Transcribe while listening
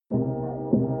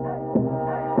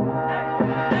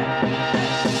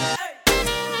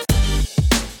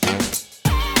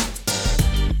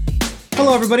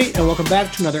Hello, everybody, and welcome back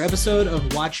to another episode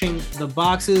of Watching the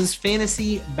Boxes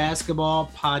Fantasy Basketball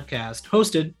Podcast,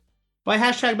 hosted by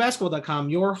 #basketball.com,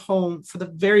 your home for the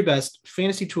very best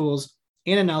fantasy tools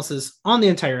and analysis on the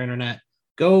entire internet.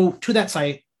 Go to that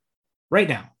site right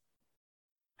now,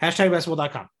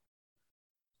 #basketball.com.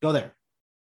 Go there.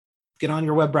 Get on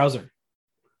your web browser.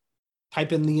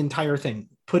 Type in the entire thing.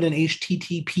 Put in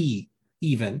HTTP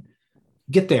even.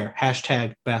 Get there,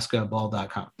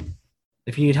 #basketball.com.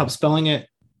 If you need help spelling it,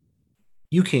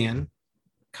 you can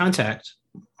contact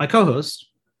my co-host,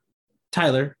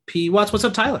 Tyler P. Watts. What's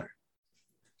up, Tyler?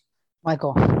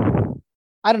 Michael,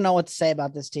 I don't know what to say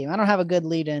about this team. I don't have a good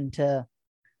lead into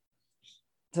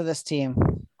this team.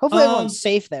 Hopefully everyone's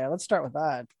safe there. Let's start with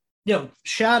that.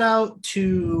 Shout out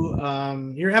to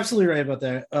you're absolutely right about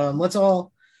that. Let's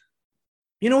all,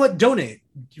 you know what, donate.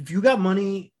 If you got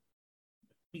money,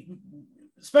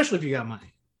 especially if you got money.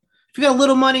 If you got a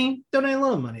little money, donate a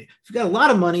little money. If you got a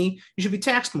lot of money, you should be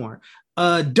taxed more.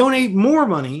 Donate more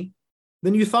money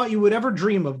than you thought you would ever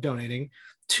dream of donating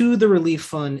to the relief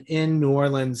fund in New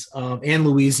Orleans and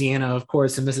Louisiana, of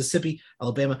course, and Mississippi,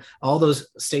 Alabama. All those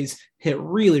states hit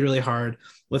really, really hard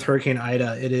with Hurricane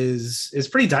Ida. It's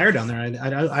pretty dire down there.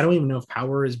 I don't even know if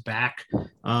power is back.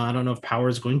 I don't know if power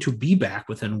is going to be back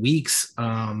within weeks.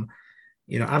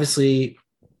 Obviously,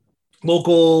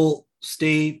 local,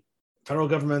 state, federal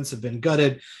governments have been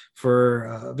gutted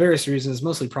for various reasons,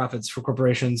 mostly profits for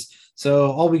corporations.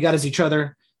 So all we got is each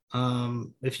other.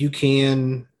 If you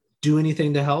can do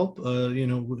anything to help,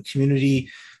 community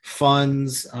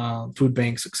funds, food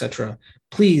banks, etc.,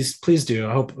 please do.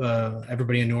 I hope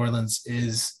everybody in New Orleans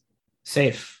is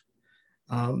safe.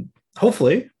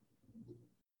 Hopefully,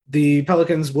 the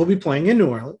Pelicans will be playing in New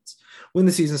Orleans when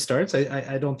the season starts.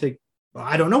 I don't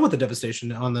know what the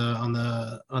devastation on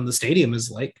the stadium is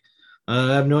like.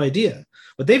 I have no idea,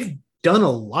 but they've done a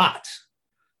lot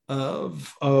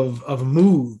of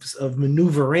moves, of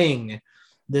maneuvering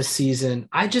this season.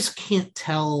 I just can't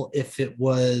tell if it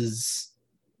was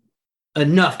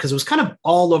enough because it was kind of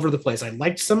all over the place. I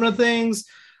liked some of the things.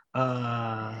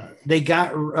 They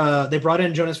brought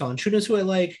in Jonas Valanciunas, who I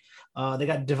like. They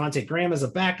got Devontae Graham as a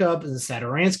backup, and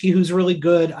Satoransky, who's really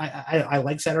good. I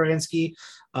like Satoransky.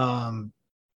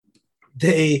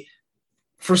 They,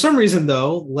 for some reason,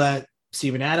 though, let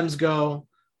Steven Adams go,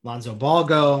 Lonzo Ball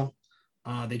go.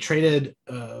 They traded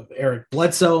Eric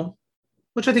Bledsoe,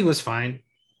 which I think was fine.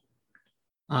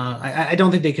 I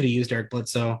don't think they could have used Eric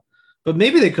Bledsoe, but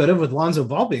maybe they could have with Lonzo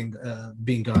Ball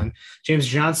being gone. James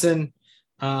Johnson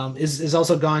is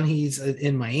also gone. He's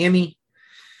in Miami.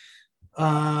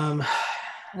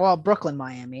 Well, Brooklyn,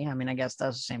 Miami. I mean, I guess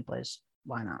that's the same place.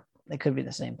 Why not? They could be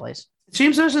the same place.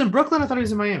 James Johnson in Brooklyn? I thought he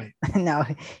was in Miami. No,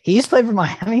 he used to play for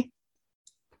Miami.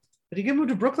 Did he get moved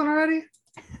to Brooklyn already?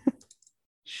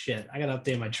 Shit, I gotta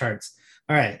update my charts.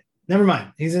 All right, never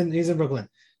mind. He's in Brooklyn.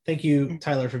 Thank you,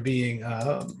 Tyler, for being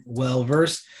well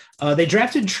versed. They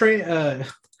drafted Trey. I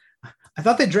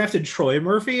thought they drafted Troy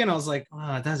Murphy, and I was like,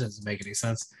 that doesn't make any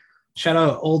sense. Shout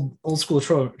out old school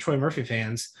Troy Murphy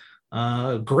fans.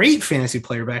 Great fantasy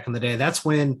player back in the day. That's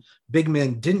when big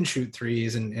men didn't shoot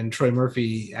threes, and Troy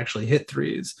Murphy actually hit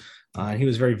threes. He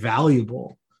was very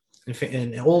valuable.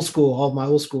 And all my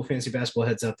old school fantasy basketball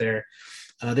heads out there.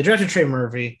 They drafted Trey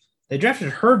Murphy. They drafted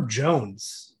Herb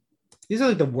Jones. These are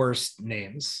like the worst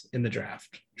names in the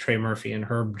draft. Trey Murphy and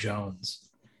Herb Jones.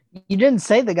 You didn't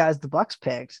say the guys the Bucks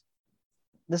picked.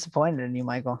 Disappointed in you,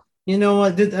 Michael. You know,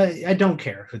 I don't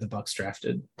care who the Bucks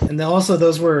drafted. And then also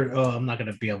those were, I'm not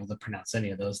going to be able to pronounce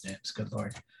any of those names. Good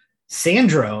Lord.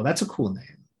 Sandro, that's a cool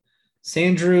name.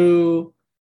 Sandro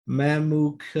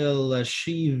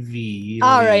Mamukelashvili.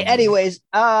 All right. Anyways,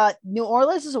 New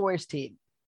Orleans is a worse team.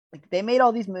 Like, they made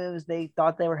all these moves. They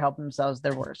thought they were helping themselves.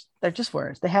 They're worse. They're just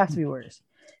worse. They have to be worse.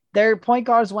 Their point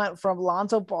guards went from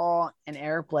Lonzo Ball and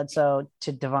Eric Bledsoe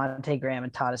to Devontae Graham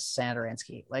and Thomas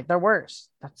Satoransky. Like, they're worse.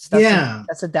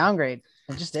 That's a downgrade.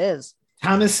 It just is.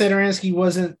 Thomas Satoransky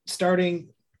wasn't starting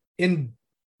in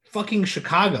fucking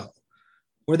Chicago,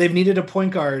 where they've needed a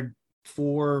point guard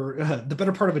for the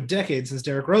better part of a decade since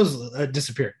Derrick Rose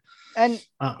disappeared. And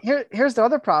here's the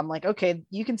other problem. Like, okay,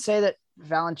 you can say that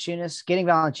getting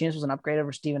Valanciunas was an upgrade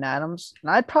over Steven Adams,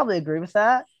 and I'd probably agree with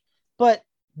that. But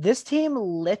this team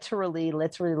literally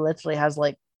has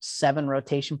like 7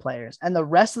 rotation players, and the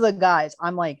rest of the guys,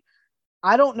 I'm like,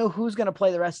 I don't know who's going to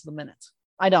play the rest of the minutes.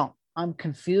 I don't. I'm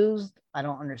confused. I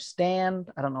don't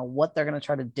understand. I don't know what they're going to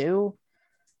try to do.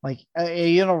 Like, are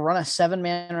you going to run a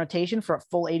 7-man rotation for a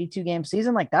full 82-game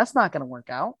season? Like, that's not going to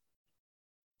work out.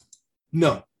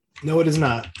 No, it is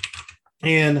not.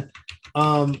 And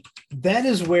that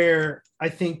is where I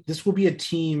think this will be a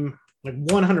team, like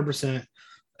 100%,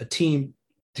 a team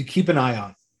to keep an eye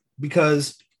on,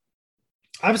 because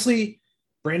obviously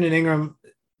Brandon Ingram,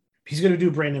 he's going to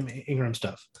do Brandon Ingram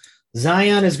stuff.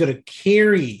 Zion is going to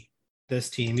carry this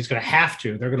team. He's going to have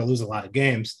to. They're going to lose a lot of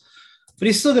games, but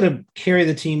he's still going to carry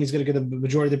the team. He's going to get the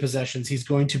majority of the possessions. He's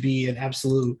going to be an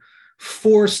absolute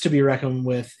force to be reckoned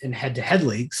with in head-to-head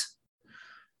leagues.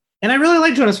 And I really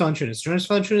like Jonas Valanciunas. Jonas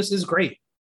Valanciunas is great.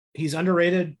 He's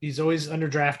underrated. He's always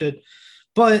underdrafted.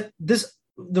 But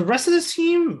the rest of this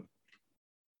team,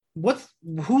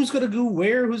 who's going to go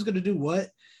where? Who's going to do what?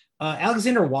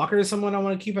 Alexander Walker is someone I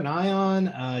want to keep an eye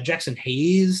on. Jackson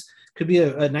Hayes could be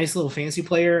a nice little fancy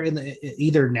player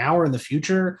either now or in the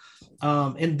future.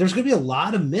 And there's going to be a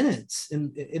lot of minutes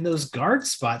in those guard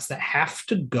spots that have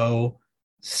to go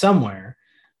somewhere.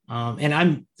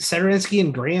 And Satoransky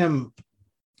and Graham,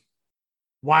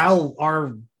 while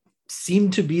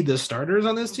seem to be the starters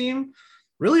on this team,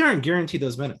 really aren't guaranteed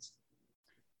those minutes.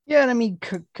 Yeah, and I mean,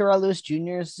 Kira Lewis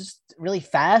Jr. is just really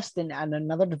fast and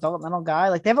another developmental guy.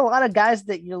 Like, they have a lot of guys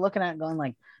that you're looking at going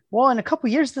like, well, in a couple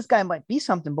of years, this guy might be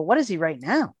something, but what is he right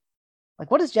now? Like,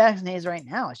 what is Jackson Hayes right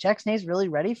now? Is Jackson Hayes really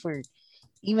ready for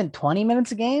even 20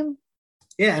 minutes a game?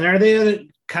 Yeah, and are they going to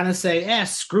kind of say,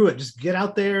 screw it, just get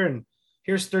out there and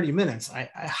here's 30 minutes? I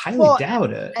highly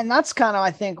doubt it. And that's kind of,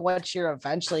 I think, what you're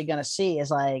eventually going to see is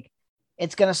like,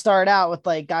 it's going to start out with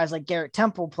like guys like Garrett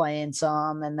Temple playing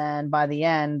some, and then by the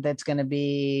end, it's going to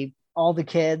be all the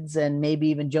kids, and maybe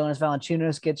even Jonas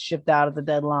Valanciunas gets shipped out at the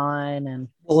deadline. And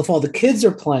well, if all the kids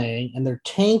are playing and they're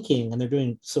tanking and they're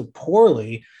doing so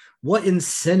poorly, what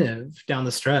incentive down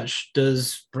the stretch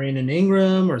does Brandon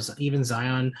Ingram or even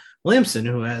Zion Williamson,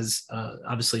 who has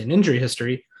obviously an injury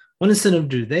history, what incentive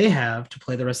do they have to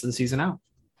play the rest of the season out?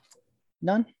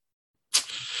 None.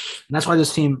 And that's why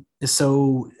this team is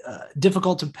so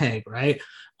difficult to peg, right?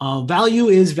 Value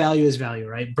is value,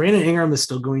 right? Brandon Ingram is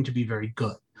still going to be very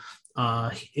good.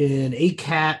 In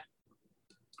ACAT,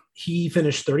 he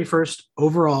finished 31st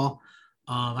overall.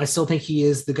 I still think he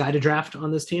is the guy to draft on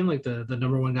this team, like the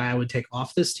number one guy I would take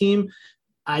off this team.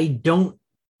 I don't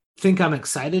think I'm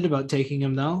excited about taking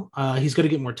him, though. He's going to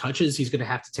get more touches. He's going to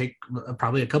have to take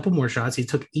probably a couple more shots. He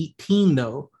took 18,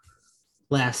 though,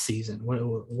 last season.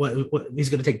 What he's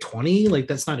going to take 20? Like,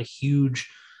 that's not a huge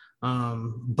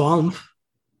bump.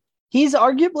 He's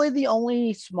arguably the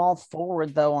only small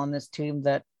forward, though, on this team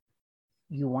that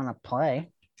you want to play.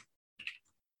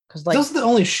 Because like, that's the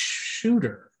only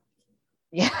shooter.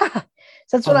 Yeah, so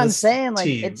that's what I'm saying. Like,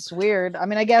 it's weird. I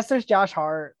mean, I guess there's Josh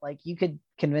Hart. Like, you could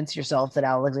convince yourself that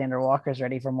Alexander Walker's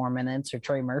ready for more minutes, or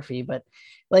Trey Murphy. But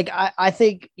like, I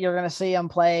think you're going to see him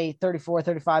play 34,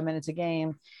 35 minutes a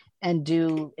game and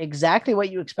do exactly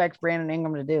what you expect Brandon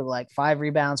Ingram to do. Like 5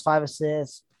 rebounds, 5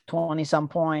 assists, 20 some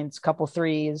points, couple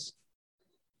threes.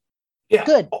 Yeah.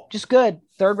 Good. Just good.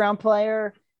 3rd round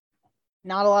player.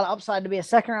 Not a lot of upside to be a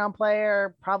 2nd round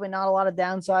player. Probably not a lot of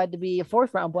downside to be a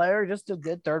 4th round player. Just a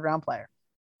good 3rd round player.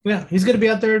 Yeah, he's going to be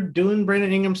out there doing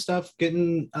Brandon Ingram stuff,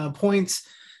 getting points,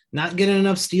 not getting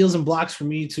enough steals and blocks for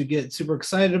me to get super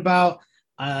excited about.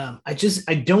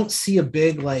 I don't see a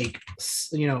big, like,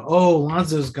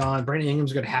 Lonzo's gone, Brandon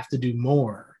Ingram's going to have to do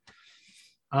more.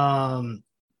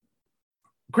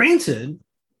 Granted,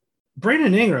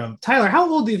 Brandon Ingram, Tyler, how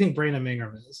old do you think Brandon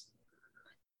Ingram is?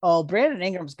 Oh, Brandon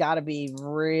Ingram's got to be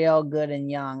real good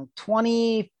and young.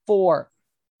 24.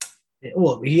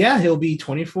 Well, yeah, he'll be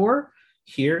 24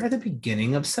 here at the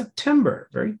beginning of September.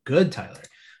 Very good, Tyler.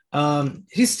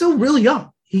 He's still really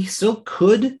young. He still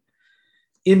could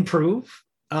improve.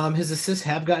 His assists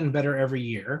have gotten better every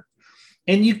year.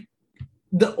 And here's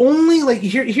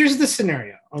the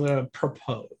scenario I'm going to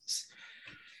propose.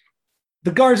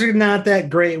 The guards are not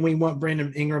that great, and we want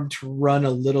Brandon Ingram to run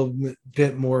a little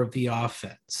bit more of the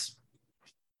offense.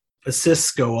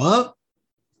 Assists go up.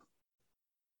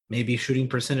 Maybe shooting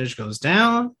percentage goes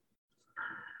down.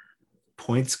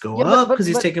 Points go up because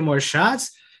he's taking more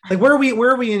shots. Like, where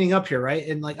are we ending up here, right?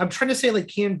 And like, I'm trying to say, like,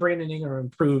 can Brandon Ingram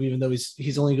improve, even though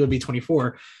he's only going to be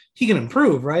 24? He can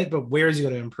improve, right? But where is he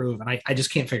going to improve? And I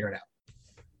just can't figure it out.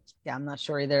 Yeah, I'm not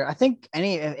sure either. I think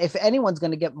if anyone's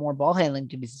going to get more ball handling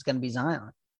duties, it's going to be Zion.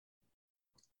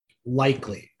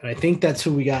 Likely. And I think that's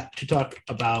who we got to talk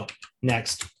about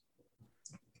next.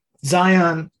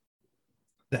 Zion,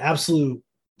 the absolute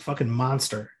fucking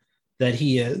monster that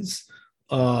he is.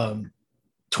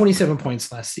 27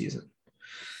 points last season.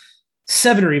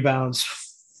 7 rebounds,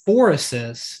 4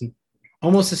 assists,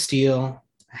 almost a steal,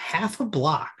 half a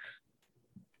block.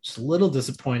 Just a little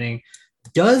disappointing.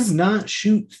 Does not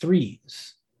shoot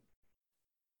threes.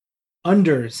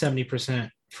 Under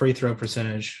 70% free throw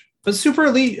percentage, but super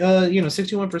elite,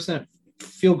 61%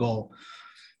 field goal.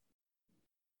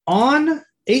 On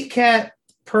 8 cat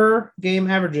per game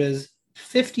averages,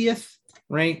 50th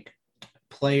ranked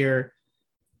player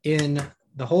in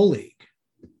the whole league.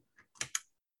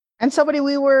 And somebody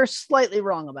we were slightly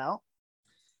wrong about.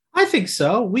 I think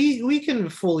so. We can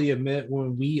fully admit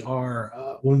when we are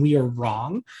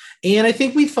wrong, and I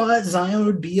think we thought Zion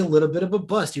would be a little bit of a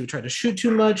bust. He would try to shoot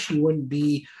too much. He wouldn't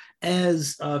be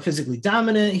as physically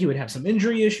dominant. He would have some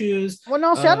injury issues. Well,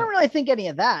 no, see, I don't really think any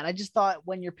of that. I just thought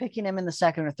when you're picking him in the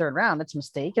second or third round, it's a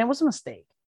mistake, and it was a mistake.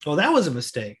 Well, that was a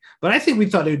mistake, but I think we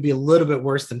thought it would be a little bit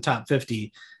worse than top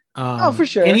 50. For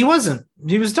sure. And he wasn't.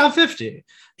 He was top 50.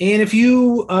 And if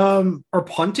you are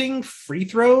punting free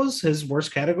throws, his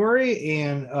worst category,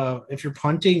 and if you're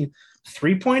punting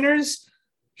 3-pointers,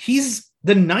 he's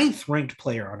the 9th ranked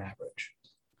player on average.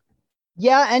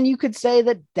 Yeah, and you could say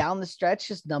that down the stretch,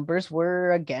 his numbers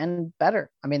were, again, better.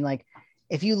 I mean, like,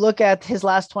 if you look at his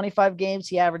last 25 games,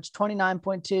 he averaged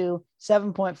 29.2,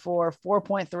 7.4,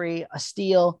 4.3, a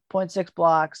steal, 0.6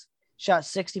 blocks, shot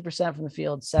 60% from the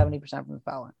field, 70% from the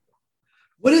foul line.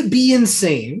 Would it be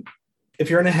insane if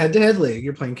you're in a head-to-head league,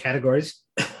 you're playing categories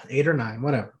 8 or 9,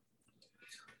 whatever.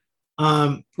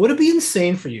 Would it be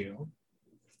insane for you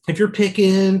if you're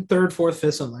picking 3rd, 4th,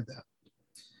 5th, something like that,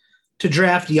 to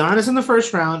draft Giannis in the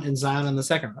first round and Zion in the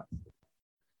second round?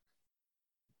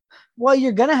 Well,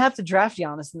 you're going to have to draft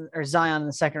Giannis or Zion in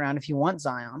the second round if you want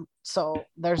Zion. So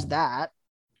there's that.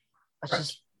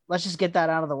 Let's just get that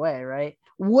out of the way, right?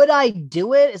 Would I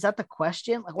do it? Is that the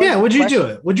question? Like, would you do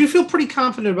it? Would you feel pretty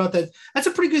confident about that? That's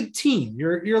a pretty good team.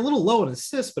 You're a little low in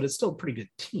assists, but it's still a pretty good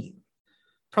team.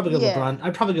 Probably go LeBron.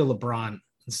 I'd probably go LeBron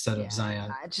instead of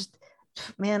Zion.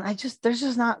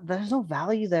 There's no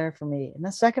value there for me. In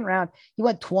the second round, he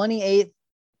went 28th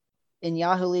in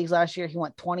Yahoo leagues last year. He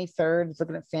went 23rd.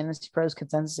 Looking at Fantasy Pros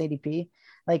consensus ADP,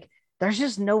 like, there's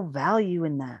just no value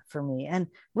in that for me. And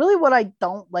really what I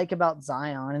don't like about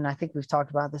Zion, and I think we've talked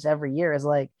about this every year, is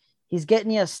like, he's getting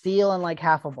you a steal and like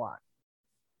half a block.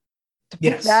 To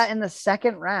pick that in the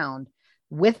second round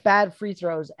with bad free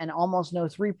throws and almost no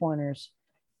 3-pointers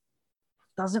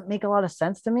doesn't make a lot of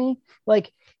sense to me.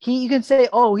 Like, you can say,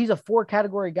 oh, he's a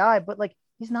 4-category guy, but like,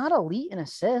 he's not elite in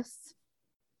assists.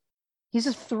 He's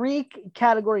a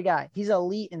 3-category guy. He's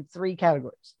elite in 3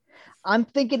 categories. I'm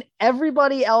thinking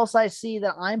everybody else I see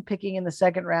that I'm picking in the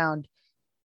second round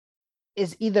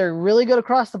is either really good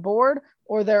across the board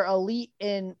or they're elite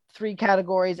in 3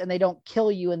 categories and they don't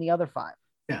kill you in the other 5.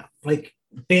 Yeah. Like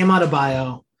Bam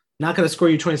Adebayo, not going to score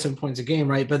you 27 points a game,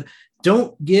 right? But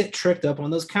don't get tricked up on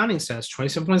those counting stats.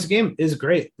 27 points a game is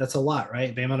great. That's a lot,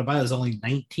 right? Bam Adebayo is only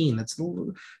 19. That's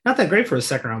not that great for a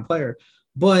second round player,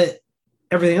 but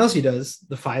everything else he does,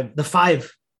 the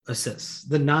 5 assists,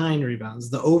 the 9 rebounds,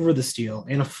 the over the steal,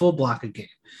 and a full block a game.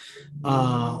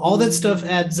 All that stuff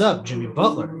adds up. Jimmy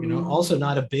Butler, also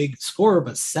not a big scorer,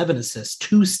 but 7 assists,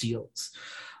 2 steals.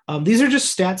 These are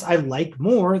just stats I like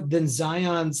more than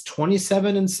Zion's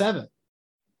 27 and 7.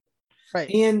 Right.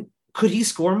 And could he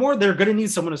score more? They're going to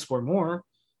need someone to score more.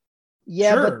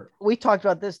 Yeah, sure. But we talked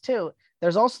about this too.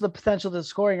 There's also the potential that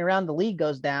scoring around the league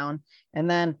goes down and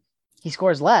then he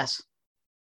scores less.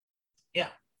 Yeah.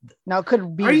 Now it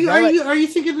could be. Are you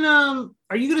thinking?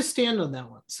 Are you going to stand on that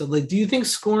one? So, like, do you think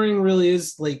scoring really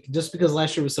is like just because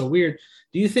last year was so weird?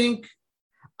 Do you think?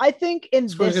 I think in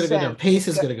scoring's this going to go down. Pace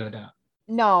is going to go down.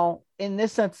 No, in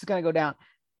this sense, it's going to go down.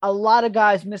 A lot of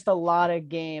guys missed a lot of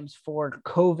games for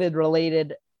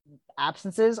COVID-related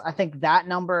absences. I think that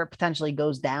number potentially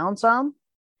goes down some,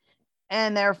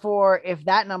 and therefore, if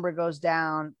that number goes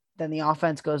down, then the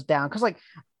offense goes down because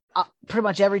pretty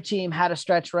much every team had a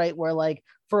stretch, right, where like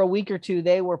for a week or two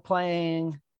they were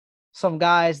playing some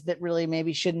guys that really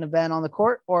maybe shouldn't have been on the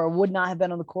court or would not have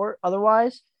been on the court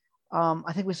otherwise.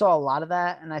 I think we saw a lot of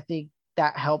that, and I think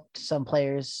that helped some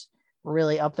players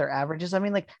really up their averages. I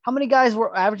mean, like, how many guys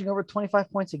were averaging over 25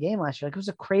 points a game last year? Like, it was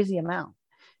a crazy amount.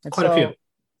 And quite a few.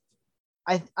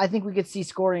 I think we could see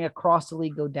scoring across the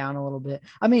league go down a little bit.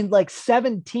 I mean, like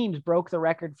 7 teams broke the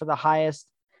record for the highest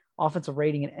offensive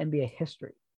rating in NBA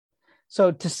history.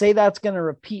 So to say that's going to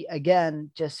repeat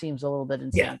again just seems a little bit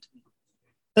insane. Yeah,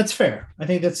 that's fair. I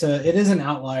think it is an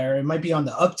outlier. It might be on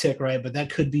the uptick, right? But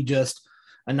that could be just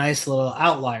a nice little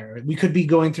outlier. We could be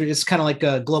going through, it's kind of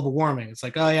like global warming. It's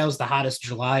like, oh yeah, it was the hottest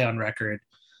July on record.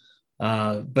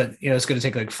 But it's going to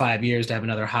take like 5 years to have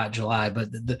another hot July,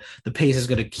 but the pace is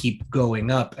going to keep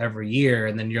going up every year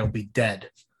and then you'll be dead.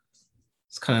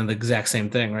 It's kind of the exact same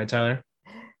thing, right, Tyler?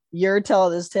 You're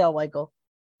telling this tale, Michael.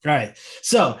 All right.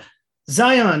 So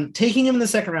Zion, taking him in the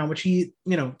second round, which he,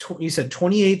 you said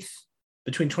 28th,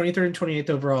 between 23rd and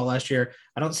 28th overall last year.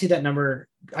 I don't see that number.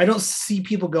 I don't see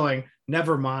people going,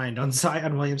 never mind on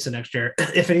Zion Williamson next year.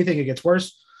 If anything, it gets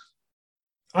worse.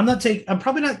 I'm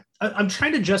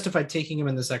trying to justify taking him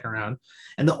in the second round.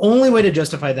 And the only way to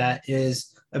justify that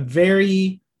is a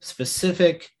very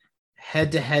specific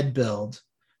head-to-head build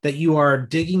that you are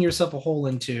digging yourself a hole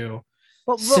into.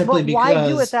 But why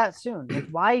do it that soon? Like,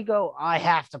 why go, I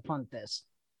have to punt this?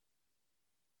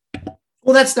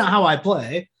 Well, that's not how I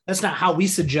play. That's not how we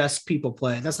suggest people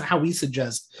play. That's not how we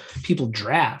suggest people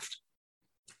draft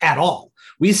at all.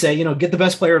 We say, get the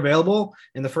best player available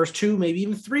in the first 2, maybe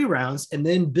even 3 rounds, and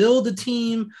then build a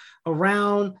team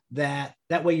around that.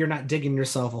 That way you're not digging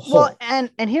yourself a hole. Well, and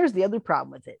here's the other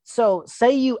problem with it. So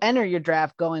say you enter your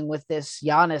draft going with this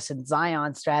Giannis and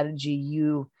Zion strategy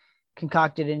you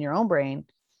concocted in your own brain,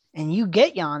 and you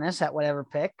get Giannis at whatever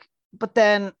pick, but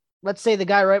then let's say the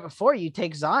guy right before you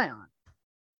takes Zion.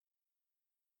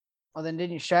 Well, then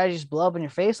didn't your strategy just blow up in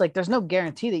your face? Like, there's no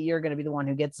guarantee that you're going to be the one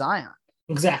who gets Zion.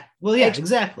 Exactly. Well, yeah,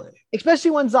 exactly.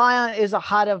 Especially when Zion is a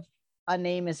hot of a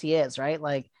name as he is, right?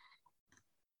 Like,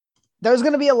 there's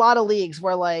going to be a lot of leagues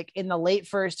where, like, in the late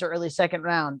first or early second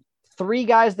round, 3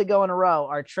 guys that go in a row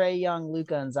are Trae Young,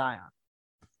 Luka, and Zion.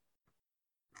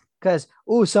 Because,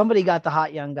 somebody got the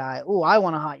hot young guy. I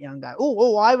want a hot young guy.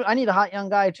 I need a hot young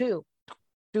guy too.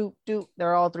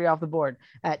 They're all 3 off the board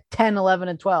at 10, 11,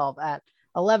 and 12, at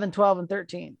 11, 12, and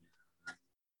 13.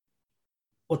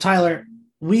 Well, Tyler,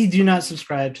 we do not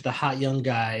subscribe to the hot young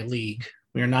guy league.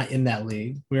 We are not in that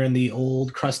league. We're in the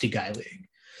old crusty guy league.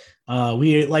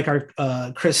 We like our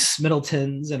Chris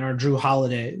Middletons and our Drew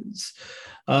Holidays.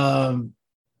 I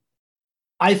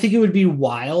think it would be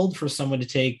wild for someone to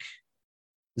take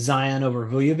Zion over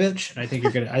Vujovic, and I think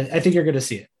you're gonna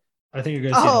see it. I think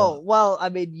you're gonna see it. Oh, well, I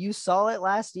mean, you saw it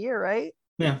last year, right?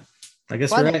 Yeah, I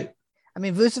guess you're right. I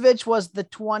mean, Vucevic was the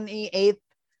 28th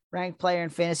ranked player in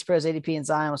Fantasy Pros ADP, and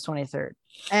Zion was 23rd.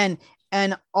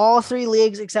 And all 3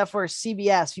 leagues except for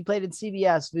CBS, if you played in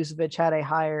CBS, Vucevic had a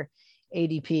higher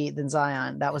ADP than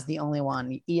Zion. That was the only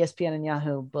one. ESPN and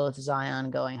Yahoo, both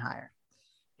Zion going higher.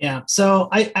 Yeah, so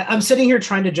I'm sitting here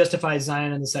trying to justify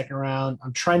Zion in the second round.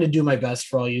 I'm trying to do my best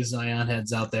for all you Zion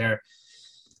heads out there.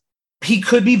 He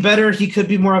could be better. He could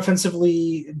be more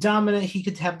offensively dominant. He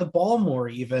could have the ball more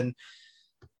even.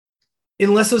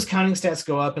 Unless those counting stats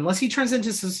go up, unless he turns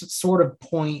into some sort of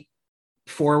point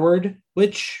forward,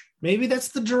 which maybe that's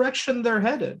the direction they're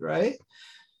headed, right?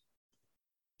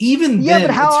 Even then,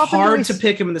 it's hard to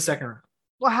pick him in the second round.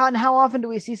 Well, how often do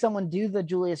we see someone do the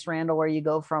Julius Randle where you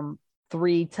go from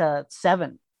 3 to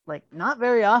 7? Like, not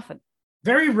very often.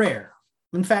 Very rare.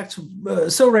 In fact,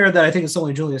 so rare that I think it's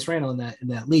only Julius Randle in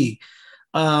that league.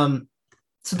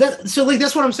 So that's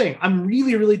what I'm saying. I'm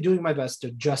really, really doing my best to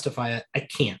justify it.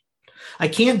 I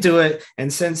can't do it.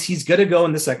 And since he's going to go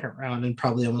in the second round in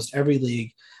probably almost every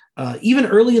league, even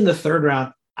early in the third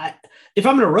round, if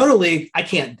I'm in a roto league,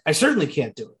 I certainly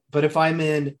can't do it. But if I'm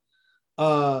in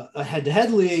a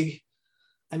head-to-head league,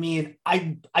 I mean,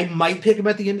 I might pick him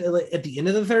at the end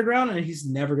of the third round, and he's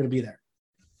never going to be there.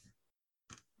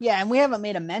 Yeah, and we haven't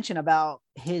made a mention about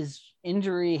his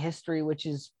injury history, which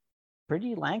is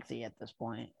pretty lengthy at this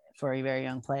point for a very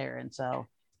young player. And so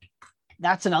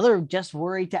that's another just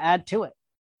worry to add to it.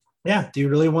 Yeah. Do you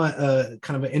really want a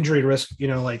kind of an injury risk,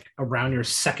 like around your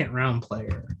second round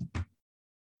player?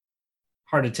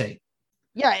 Hard to take.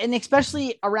 Yeah. And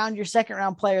especially around your second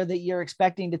round player that you're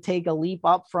expecting to take a leap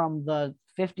up from the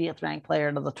 50th ranked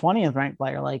player to the 20th ranked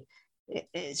player. Like,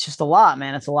 it's just a lot,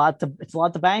 man. It's a lot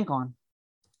to bank on.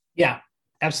 Yeah,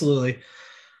 absolutely.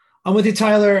 I'm with you,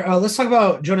 Tyler. Let's talk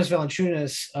about Jonas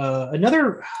Valanciunas.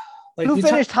 Another who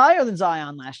finished higher than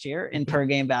Zion last year in per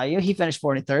game value. He finished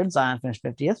 43rd. Zion finished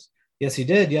 50th. Yes, he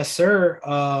did. Yes, sir.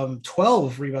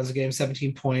 12 rebounds a game,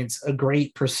 17 points. A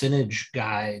great percentage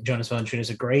guy. Jonas Valanciunas,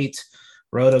 a great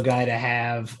roto guy to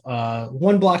have.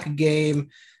 1 block a game.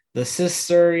 The assists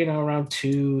are, around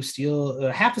 2. Steal,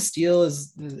 half a steal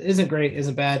isn't great,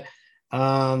 isn't bad.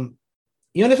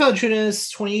 Jonas Valanciunas,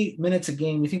 20 minutes a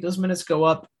game. You think those minutes go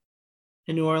up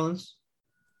in New Orleans?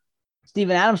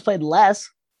 Steven Adams played less.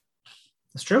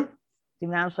 That's true.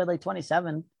 Steven Adams played like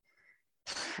 27.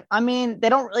 I mean, they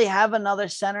don't really have another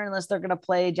center unless they're going to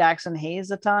play Jackson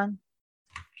Hayes a ton.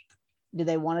 Do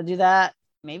they want to do that?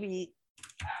 Maybe,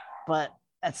 but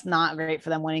that's not great for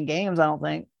them winning games, I don't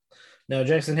think. No,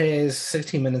 Jackson Hayes,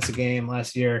 16 minutes a game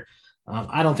last year.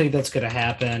 I don't think that's going to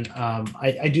happen.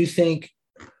 I do think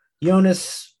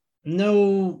Jonas,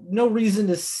 no reason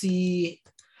to see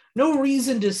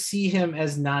him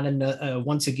as not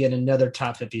once again another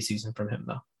top 50 season from him,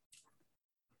 though.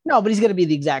 No, but he's going to be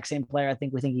the exact same player I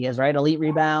think we think he is, right? Elite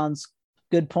rebounds,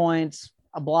 good points,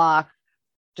 a block,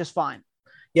 just fine.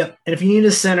 Yep. And if you need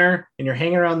a center and you're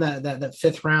hanging around that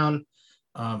fifth round,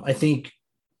 I think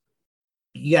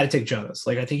you got to take Jonas.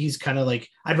 Like, I think he's kind of like,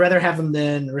 I'd rather have him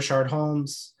than Richard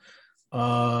Holmes.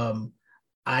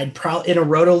 I'd probably, in a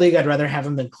roto league, I'd rather have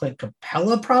him than Clint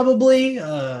Capella, probably.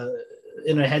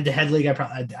 In a head-to-head league,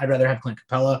 I'd rather have Clint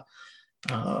Capella.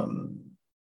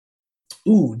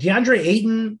 DeAndre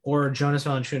Ayton or Jonas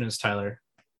Valanciunas, Tyler?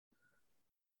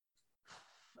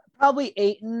 Probably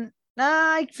Ayton. Nah,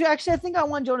 I think I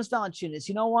want Jonas Valanciunas.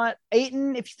 You know what?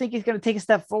 Ayton, if you think he's going to take a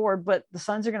step forward, but the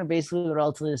Suns are going to basically be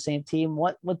relatively the same team.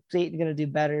 What's Ayton going to do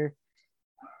better?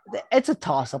 It's a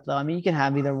toss-up, though. I mean, you can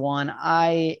have either one.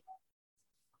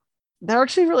 They're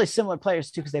actually really similar players,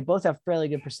 too, because they both have fairly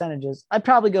good percentages. I'd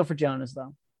probably go for Jonas,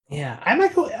 though. Yeah, I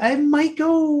might go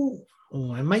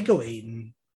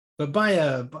Ayton, but by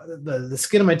the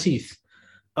skin of my teeth.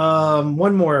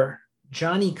 One more,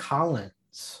 Johnny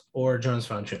Collins or Jonas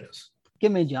Valanciunas.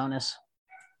 Give me Jonas.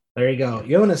 There you go.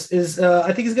 Jonas is,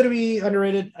 I think he's going to be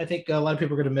underrated. I think a lot of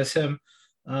people are going to miss him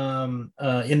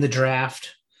in the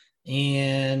draft.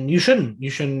 And you shouldn't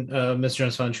miss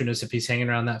Jonas Valanciunas if he's hanging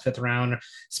around that fifth round,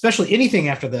 especially anything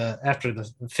after the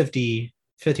 50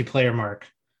 player mark.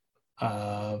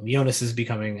 Jonas is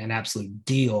becoming an absolute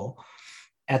deal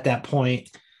at that point.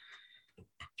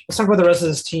 Let's talk about the rest of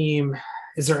this team.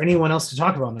 Is there anyone else to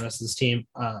talk about on the rest of this team?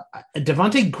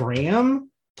 Devontae Graham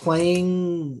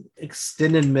playing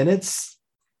extended minutes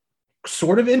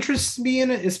sort of interests me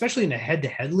in it, especially in a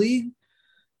head-to-head league.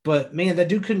 But, man, that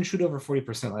dude couldn't shoot over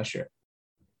 40% last year.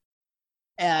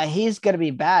 He's going to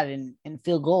be bad in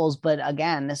field goals. But,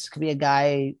 again, this could be a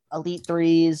guy, elite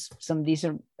threes, some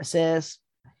decent assists,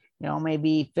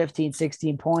 maybe 15,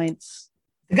 16 points.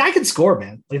 The guy can score,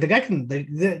 man. Like, the guy can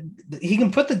he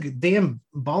can put the damn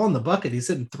ball in the bucket. He's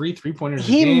hitting 3-pointers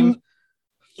a game.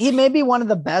 He may be one of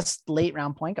the best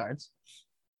late-round point guards.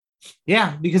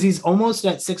 Yeah, because he's almost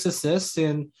at 6 assists,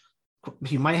 and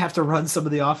he might have to run some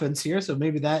of the offense here. So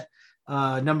maybe that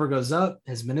number goes up.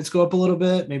 His minutes go up a little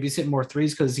bit. Maybe he's hitting more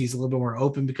threes because he's a little bit more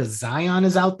open because Zion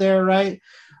is out there, right?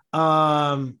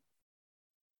 I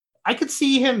could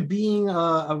see him being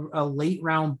a late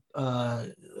round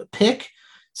pick.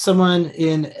 Someone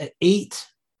in 8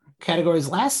 categories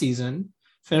last season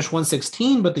finished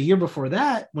 116, but the year before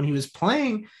that, when he was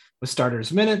playing with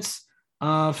starters minutes,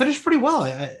 finished pretty well.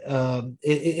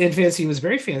 In fantasy, he was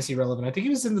very fantasy relevant. I think he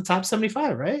was in the top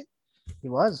 75, right? He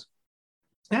was.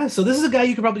 Yeah, so this is a guy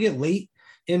you could probably get late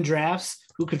in drafts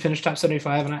who could finish top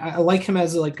 75, and I like him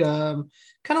as like kind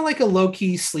of like a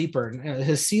low-key sleeper.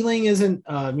 His ceiling isn't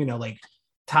like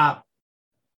top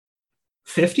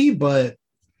 50, but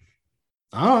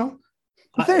I don't know.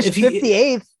 He finished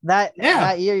 58th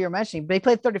that year you're mentioning, but he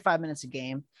played 35 minutes a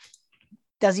game.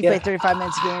 Does he play 35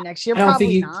 minutes a game next year? I don't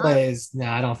think he not. plays. No,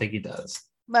 I don't think he does.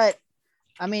 But,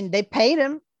 I mean, they paid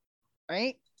him,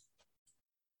 right?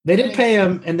 They did pay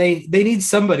him, and they need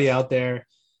somebody out there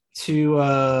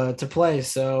to play.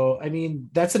 So, I mean,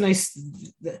 that's a nice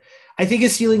 – I think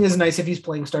his ceiling is nice if he's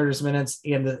playing starters minutes,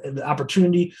 and the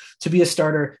opportunity to be a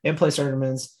starter and play starter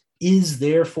minutes is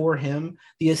there for him.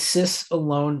 The assists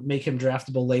alone make him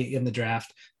draftable late in the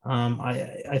draft.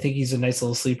 I think he's a nice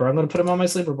little sleeper. I'm going to put him on my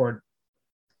sleeper board.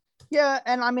 Yeah,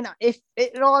 and I mean, if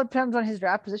it all depends on his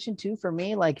draft position too. For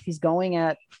me, like if he's going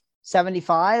at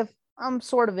 75, I'm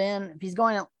sort of in. If he's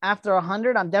going after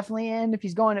 100, I'm definitely in. If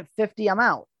he's going at 50, I'm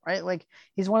out. Right? Like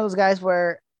he's one of those guys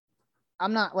where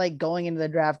I'm not like going into the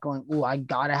draft going, "Ooh, I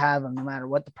gotta have him no matter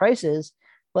what the price is."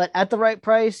 But at the right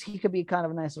price, he could be kind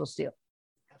of a nice little steal.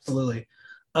 Absolutely.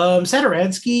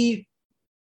 Satoransky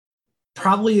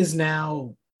probably is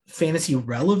now fantasy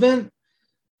relevant.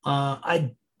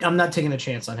 I'm not taking a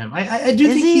chance on him. I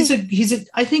do think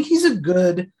I think he's a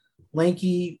good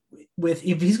lanky if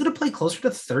he's going to play closer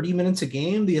to 30 minutes a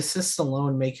game, the assists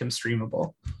alone make him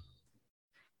streamable.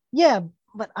 Yeah,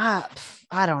 but I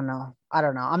don't know.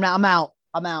 I'm out.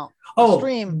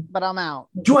 Stream, but I'm out.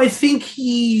 Do I think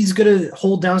he's going to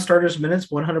hold down starters minutes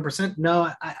 100%?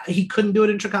 No, he couldn't do it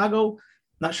in Chicago.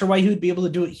 Not sure why he would be able to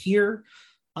do it here.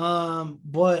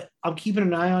 But I'm keeping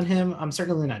an eye on him. I'm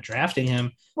certainly not drafting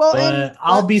him. But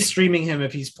I'll be streaming him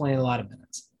if he's playing a lot of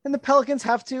minutes. And the Pelicans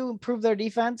have to improve their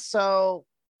defense. So,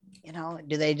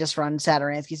 do they just run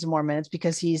Satoransky some more minutes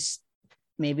because he's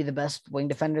maybe the best wing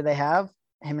defender they have?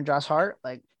 Him and Josh Hart?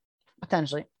 Like,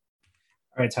 potentially.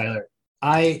 All right, Tyler.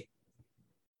 I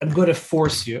am going to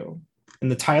force you in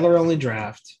the Tyler only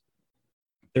draft.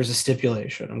 There's a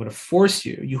stipulation. I'm going to force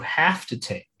you. You have to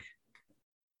take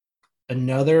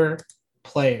another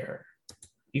player.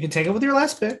 You can take it with your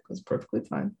last pick. That's perfectly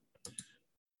fine.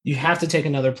 You have to take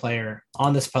another player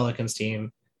on this Pelicans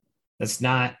team that's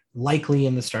not likely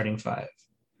in the starting 5.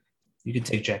 You could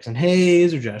take Jackson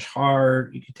Hayes or Josh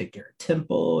Hart. You could take Garrett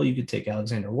Temple. You could take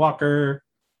Alexander Walker,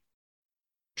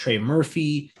 Trey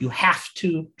Murphy. You have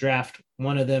to draft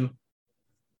one of them.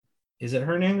 Is it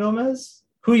Hernan Gomez?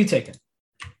 Who are you taking?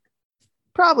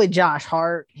 Probably Josh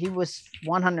Hart. He was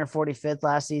 145th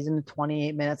last season,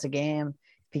 28 minutes a game.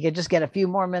 If he could just get a few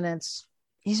more minutes,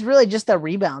 he's really just a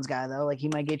rebounds guy, though. Like, he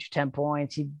might get you 10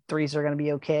 points. Threes are going to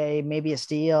be okay. Maybe a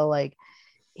steal. Like,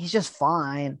 he's just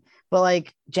fine. But,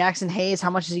 like, Jackson Hayes, how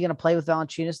much is he going to play with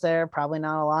Valanciunas there? Probably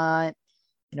not a lot.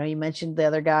 You know, you mentioned the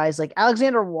other guys. Like,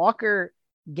 Alexander Walker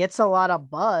gets a lot of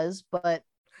buzz, but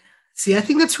see, I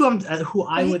think that's who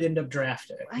I would end up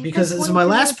drafting, because it's my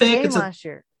last pick.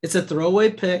 It's a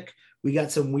throwaway pick. We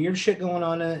got some weird shit going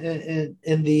on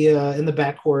in the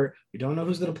backcourt. We don't know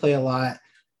who's going to play a lot,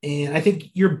 and I think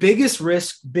your biggest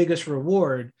risk, biggest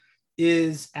reward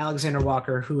is Alexander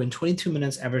Walker, who in 22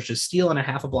 minutes averaged a steal and a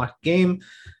half a block a game,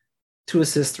 2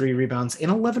 assists, 3 rebounds,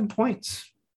 and 11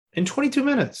 points in 22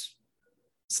 minutes.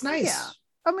 It's nice. Yeah,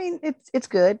 I mean, it's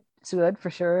good. It's good for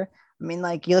sure. I mean,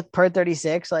 like, you look per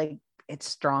 36, like, it's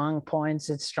strong points,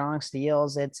 it's strong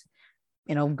steals, it's,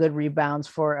 you know, good rebounds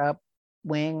for a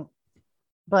wing.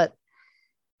 But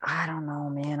I don't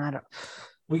know, man.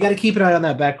 We got to keep an eye on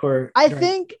that backcourt. I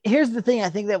think here's the thing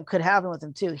I think that could happen with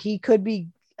him too.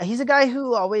 He's a guy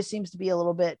who always seems to be a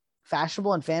little bit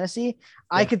fashionable in fantasy. Yeah.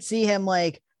 I could see him,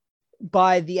 like,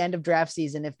 by the end of draft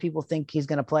season, if people think he's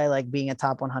going to play, like, being a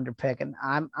top 100 pick, and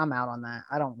I'm out on that.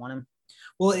 I don't want him.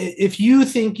 Well, if you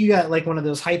think you got, like, one of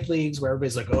those hype leagues where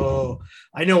everybody's like, oh,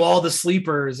 I know all the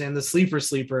sleepers and the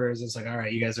sleepers, it's like, all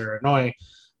right, you guys are annoying.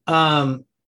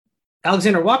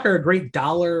 Alexander Walker, a great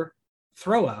dollar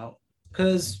throw out,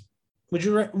 because would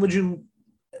you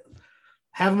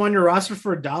have him on your roster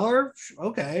for $1?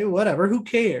 Okay, whatever, who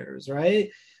cares,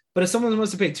 right? But if someone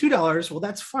wants to pay $2, well,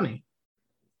 that's funny.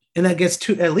 And that gets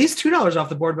at least $2 off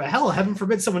the board. But hell, heaven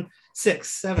forbid someone $6,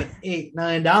 $7, $8,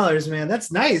 $9, man.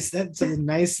 That's nice. That's a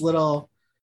nice little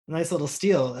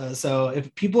steal. So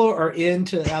if people are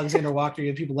into Alexander Walker,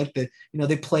 people like they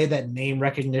play that name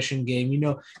recognition game. You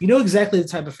know exactly the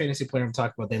type of fantasy player I'm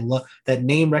talking about. They love that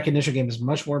name recognition game is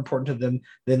much more important to them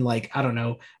than, like, I don't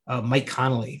know, Mike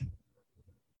Conley.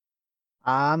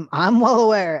 I'm well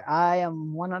aware. I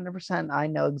am 100%. I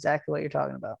know exactly what you're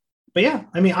talking about. But yeah,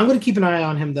 I mean, I'm going to keep an eye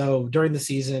on him, though, during the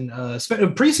season,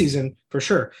 preseason for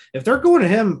sure. If they're going to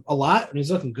him a lot and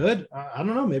he's looking good, I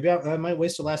don't know. Maybe I might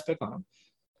waste the last pick on him.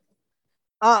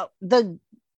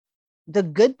 The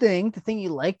good thing, the thing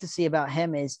you like to see about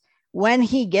him is when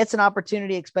he gets an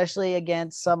opportunity, especially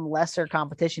against some lesser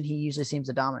competition, he usually seems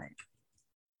to dominate.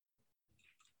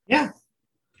 Yeah.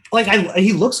 Like,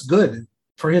 he looks good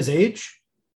for his age.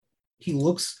 He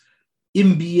looks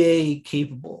NBA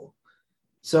capable.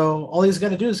 So all he's got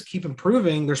to do is keep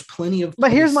improving. There's plenty of.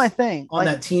 But here's my thing on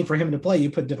that team for him to play. You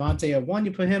put Devontae at 1,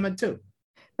 you put him at 2.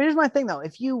 But here's my thing, though.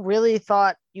 If you really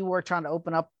thought you were trying to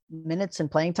open up minutes and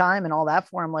playing time and all that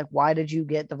for him, like, why did you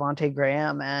get Devontae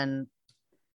Graham and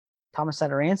Thomas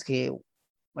Satoransky?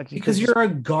 Like, because you're a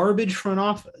garbage front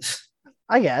office,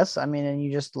 I guess. I mean, and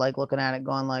you just, like, looking at it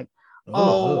going like,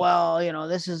 oh, well, you know,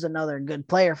 this is another good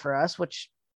player for us,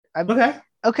 which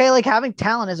okay, like, having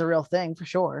talent is a real thing for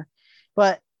sure.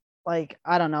 But, like,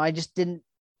 I don't know. It didn't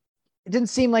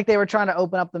seem like they were trying to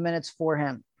open up the minutes for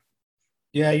him.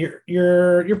 Yeah,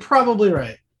 you're probably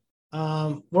right.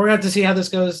 We're gonna have to see how this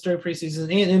goes during preseason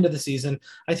and into the season.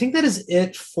 I think that is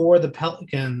it for the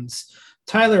Pelicans.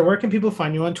 Tyler, where can people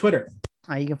find you on Twitter?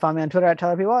 You can find me on Twitter at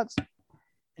Tyler P. Watts. And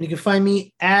you can find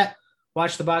me at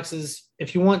Watch the Boxes.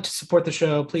 If you want to support the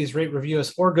show, please rate, review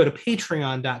us, or go to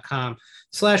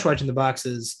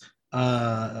patreon.com/watchingtheboxes.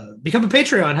 Become a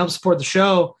Patreon, help support the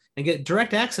show, and get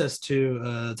direct access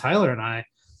to Tyler and I.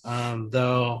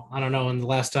 Though I don't know when the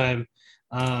last time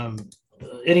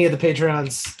any of the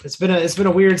Patreons. It's been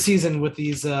a weird season with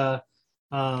these. Actually,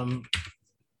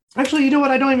 you know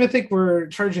what? I don't even think we're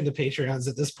charging the Patreons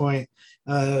at this point.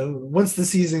 Once the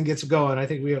season gets going, I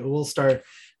think we'll start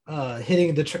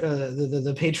hitting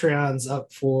the Patreons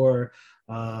up for.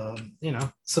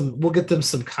 We'll get them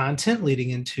some content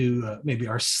leading into maybe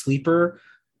our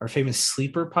famous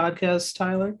sleeper podcast,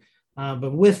 Tyler.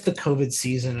 But with the COVID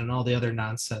season and all the other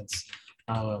nonsense,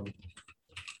 the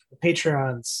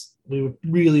Patreons, we would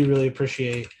really, really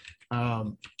appreciate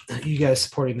you guys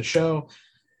supporting the show.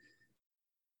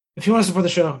 If you want to support the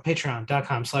show,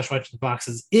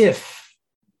 patreon.com/watchingtheboxes. If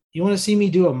you want to see me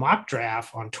do a mock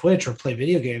draft on Twitch or play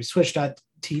video games,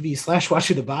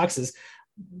 twitch.tv/watchingtheboxes.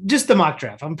 Just the mock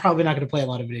draft. I'm probably not going to play a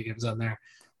lot of video games on there.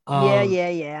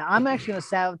 Yeah. I'm actually going to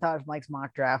sabotage Mike's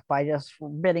mock draft by just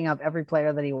bidding up every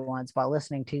player that he wants by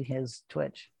listening to his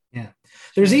Twitch. Yeah.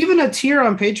 There's even a tier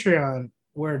on Patreon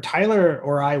where Tyler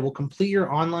or I will complete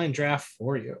your online draft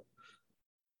for you.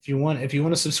 If you want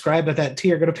to subscribe at that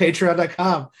tier, go to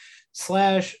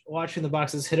patreon.com/watching the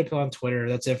boxes. Hit up on Twitter.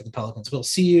 That's it for the Pelicans. We'll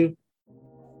see you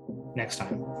next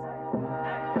time.